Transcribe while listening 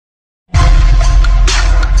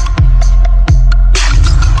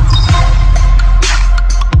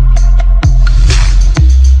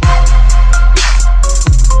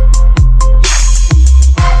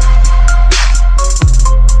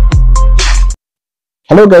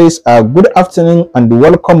Hello guys, good afternoon and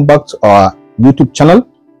welcome back to our YouTube channel.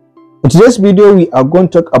 In today's video we are going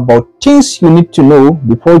to talk about things you need to know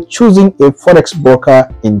before choosing a forex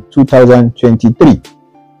broker in 2023.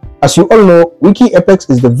 As you all know, WikiFX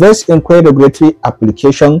is the best inquiry regulatory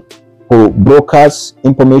application for brokers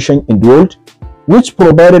information in the world, which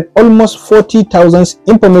provided almost 40,000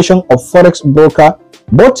 information of forex broker,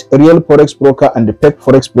 both real forex broker and the fake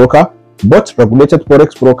forex broker, both regulated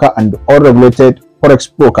forex broker and unregulated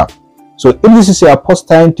forex broker. So if this is your first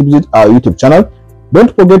time to visit our YouTube channel,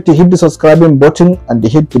 don't forget to hit the subscribing button and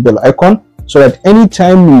hit the bell icon so that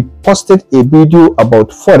anytime we posted a video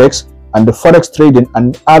about forex and the forex trading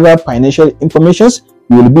and other financial informations,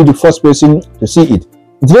 you will be the first person to see it.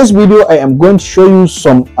 In today's video, I am going to show you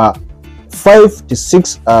some 5 to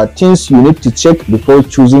 6 things you need to check before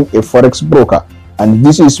choosing a forex broker, and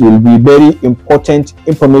will be very important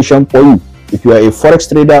information for you. If you are a forex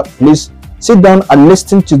trader, please sit down and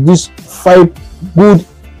listen to these 5 good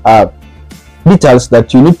details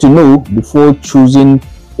that you need to know before choosing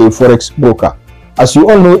a forex broker. As you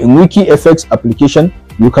all know, in WikiFX application,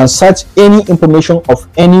 you can search any information of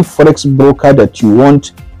any forex broker that you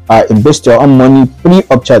want invest your own money free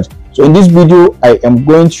of charge. So in this video, I am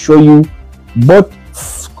going to show you both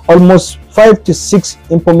almost 5 to 6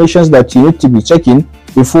 informations that you need to be checking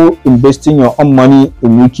before investing your own money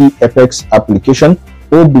in WikiFX application,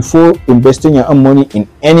 or before investing your own money in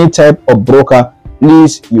any type of broker.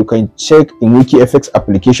 Please, you can check in WikiFX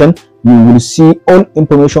application. You will see all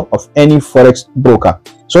information of any forex broker.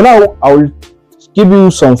 So now I will give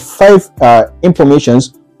you some 5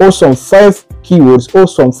 informations, or some 5 keywords, or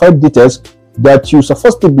some 5 details that you're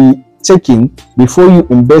supposed to be checking before you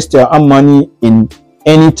invest your own money in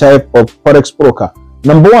any type of forex broker.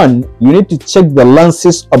 Number 1, you need to check the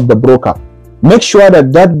license of the broker. Make sure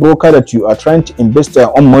that that broker that you are trying to invest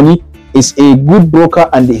your own money is a good broker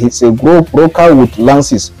and it's a broker with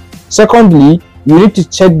license. Secondly, you need to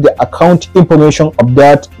check the account information of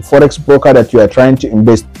that forex broker that you are trying to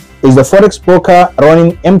invest. Is the forex broker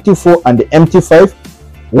running MT4 and the MT5?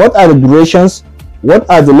 What are the durations? What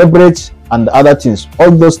are the leverage and the other things?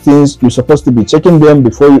 All those things you're supposed to be checking them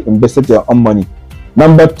before you invested your own money.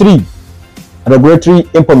 Number 3, regulatory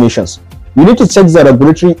informations. You need to check the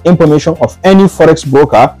regulatory information of any forex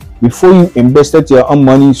broker before you invested your own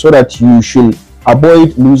money, so that you should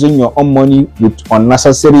avoid losing your own money with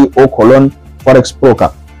unnecessary or colon forex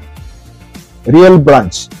broker. Real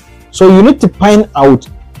branch. So you need to find out,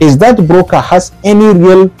 is that broker has any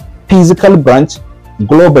real physical branch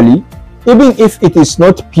globally? Even if it is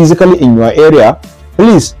not physically in your area,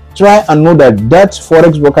 please try and know that that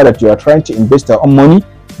forex broker that you are trying to invest your own money,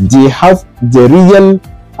 they have the real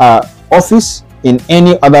office in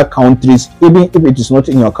any other countries, even if it is not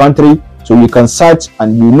in your country. So you can search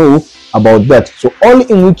and you know about that. So all in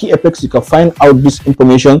WikiFX you can find out this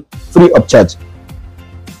information free of charge.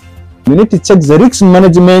 You need to check the risk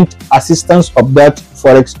management assistance of that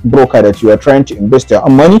forex broker that you are trying to invest your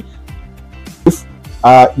own money. If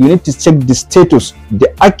you need to check the status,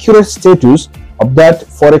 the accurate status of that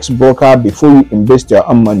forex broker before you invest your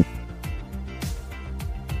own money.